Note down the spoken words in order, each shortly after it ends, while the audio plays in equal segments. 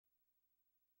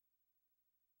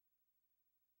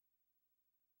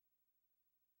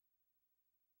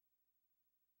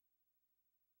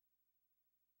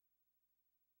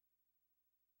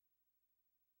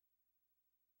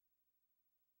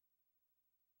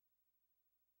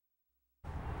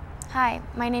Hi,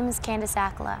 my name is Candace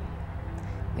Akala.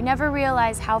 We never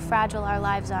realize how fragile our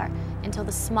lives are until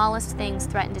the smallest things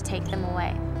threaten to take them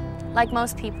away. Like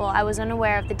most people, I was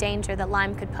unaware of the danger that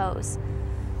Lyme could pose.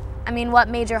 I mean, what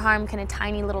major harm can a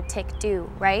tiny little tick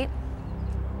do, right?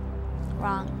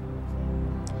 Wrong.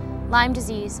 Lyme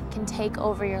disease can take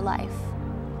over your life.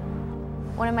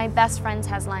 One of my best friends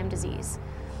has Lyme disease.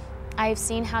 I have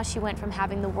seen how she went from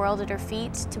having the world at her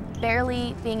feet to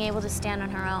barely being able to stand on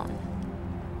her own.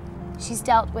 She's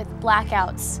dealt with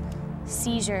blackouts,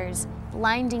 seizures,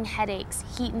 blinding headaches,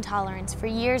 heat intolerance for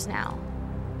years now.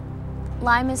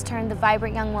 Lyme has turned the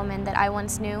vibrant young woman that I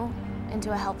once knew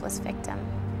into a helpless victim.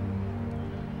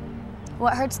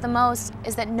 What hurts the most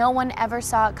is that no one ever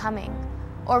saw it coming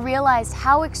or realized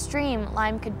how extreme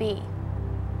Lyme could be.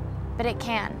 But it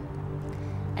can.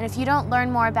 And if you don't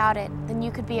learn more about it, then you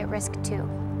could be at risk too.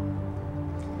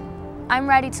 I'm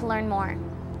ready to learn more,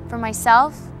 for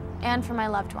myself and for my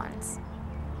loved ones.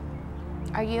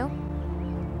 Are you?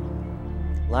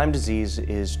 Lyme disease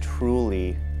is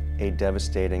truly a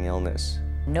devastating illness.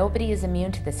 Nobody is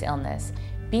immune to this illness.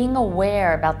 Being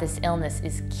aware about this illness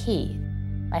is key.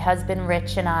 My husband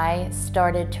Rich and I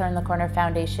started Turn the Corner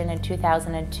Foundation in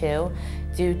 2002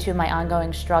 due to my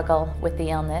ongoing struggle with the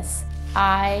illness.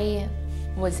 I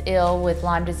was ill with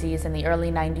Lyme disease in the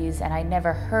early 90s and I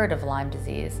never heard of Lyme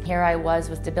disease. Here I was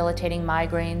with debilitating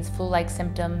migraines, flu-like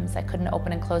symptoms. I couldn't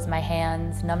open and close my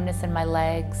hands, numbness in my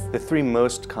legs. The three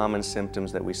most common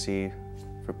symptoms that we see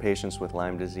for patients with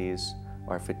Lyme disease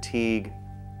are fatigue,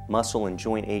 muscle and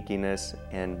joint achiness,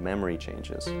 and memory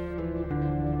changes.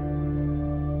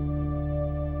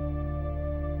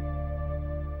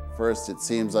 First, it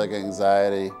seems like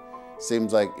anxiety,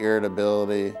 seems like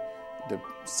irritability,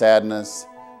 sadness,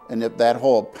 and that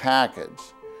whole package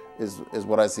is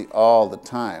what I see all the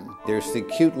time. There's the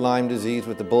acute Lyme disease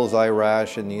with the bullseye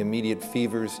rash and the immediate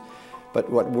fevers, but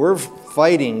what we're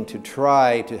fighting to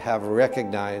try to have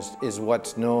recognized is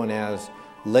what's known as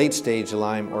late-stage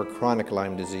Lyme or chronic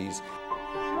Lyme disease.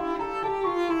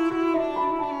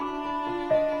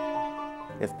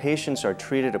 If patients are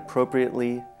treated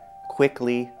appropriately,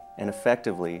 quickly, and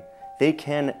effectively, they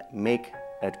can make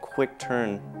a quick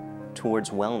turn towards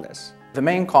wellness. The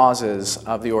main causes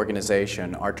of the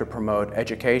organization are to promote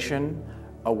education,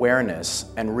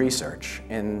 awareness, and research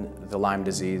in the Lyme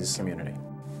disease community.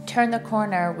 Turn the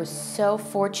Corner was so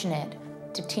fortunate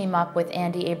to team up with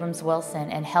Andy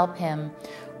Abrams-Wilson and help him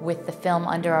with the film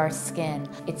Under Our Skin.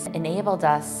 It's enabled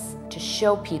us to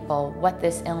show people what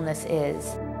this illness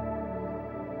is.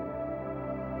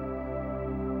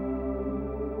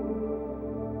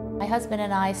 My husband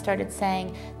and I started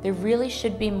saying there really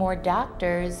should be more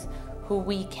doctors who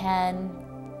we can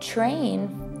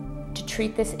train to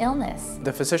treat this illness.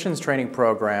 The Physicians Training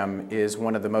Program is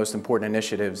one of the most important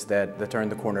initiatives that the Turn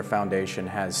the Corner Foundation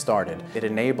has started. It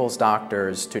enables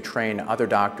doctors to train other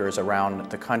doctors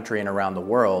around the country and around the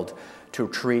world to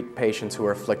treat patients who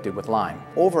are afflicted with Lyme.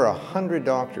 Over 100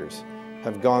 doctors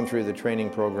have gone through the training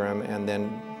program and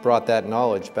then brought that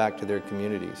knowledge back to their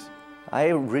communities. I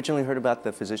originally heard about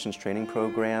the Physicians Training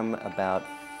Program about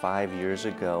 5 years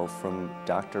ago from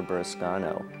Dr.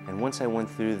 Burrascano. And once I went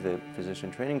through the Physician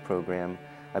Training Program,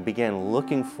 I began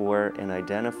looking for and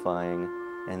identifying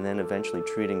and then eventually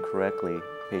treating correctly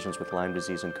patients with Lyme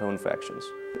disease and co-infections.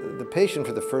 The patient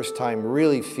for the first time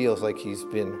really feels like he's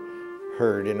been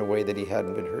heard in a way that he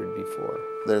hadn't been heard before.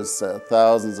 There's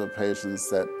thousands of patients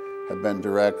that have been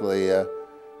directly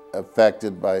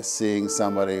affected by seeing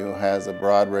somebody who has a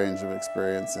broad range of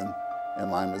experience in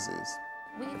Lyme disease.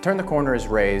 Turn the Corner has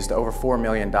raised over $4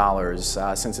 million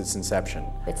since its inception.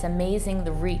 It's amazing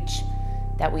the reach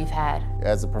that we've had.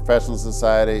 As a professional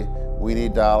society, we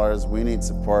need dollars, we need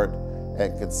support,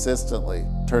 and consistently,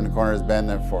 Turn the Corner has been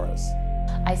there for us.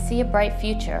 I see a bright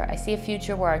future. I see a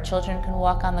future where our children can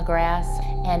walk on the grass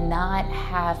and not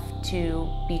have to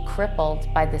be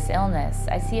crippled by this illness.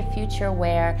 I see a future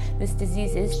where this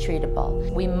disease is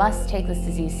treatable. We must take this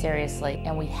disease seriously,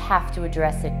 and we have to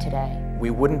address it today. We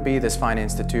wouldn't be this fine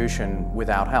institution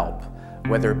without help,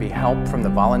 whether it be help from the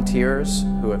volunteers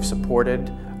who have supported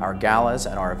our galas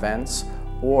and our events,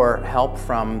 or help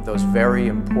from those very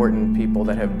important people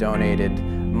that have donated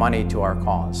money to our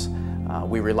cause.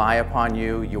 We rely upon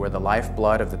you. You are the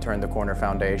lifeblood of the Turn the Corner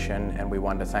Foundation, and we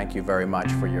want to thank you very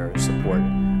much for your support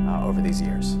over these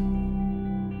years.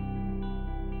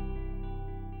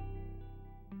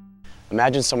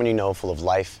 Imagine someone you know full of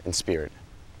life and spirit.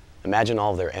 Imagine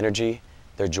all of their energy,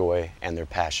 their joy, and their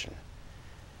passion.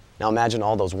 Now imagine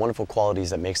all those wonderful qualities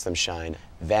that makes them shine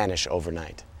vanish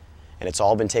overnight. And it's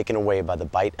all been taken away by the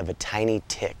bite of a tiny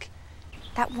tick.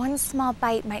 That one small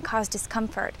bite might cause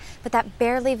discomfort, but that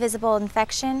barely visible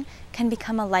infection can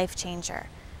become a life changer.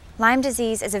 Lyme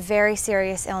disease is a very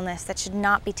serious illness that should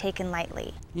not be taken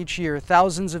lightly. Each year,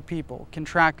 thousands of people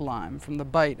contract Lyme from the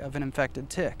bite of an infected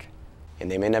tick. And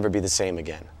they may never be the same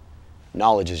again.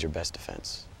 Knowledge is your best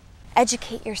defense.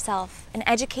 Educate yourself and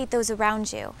educate those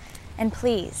around you. And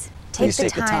please, take the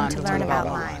time to learn about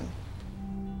Lyme.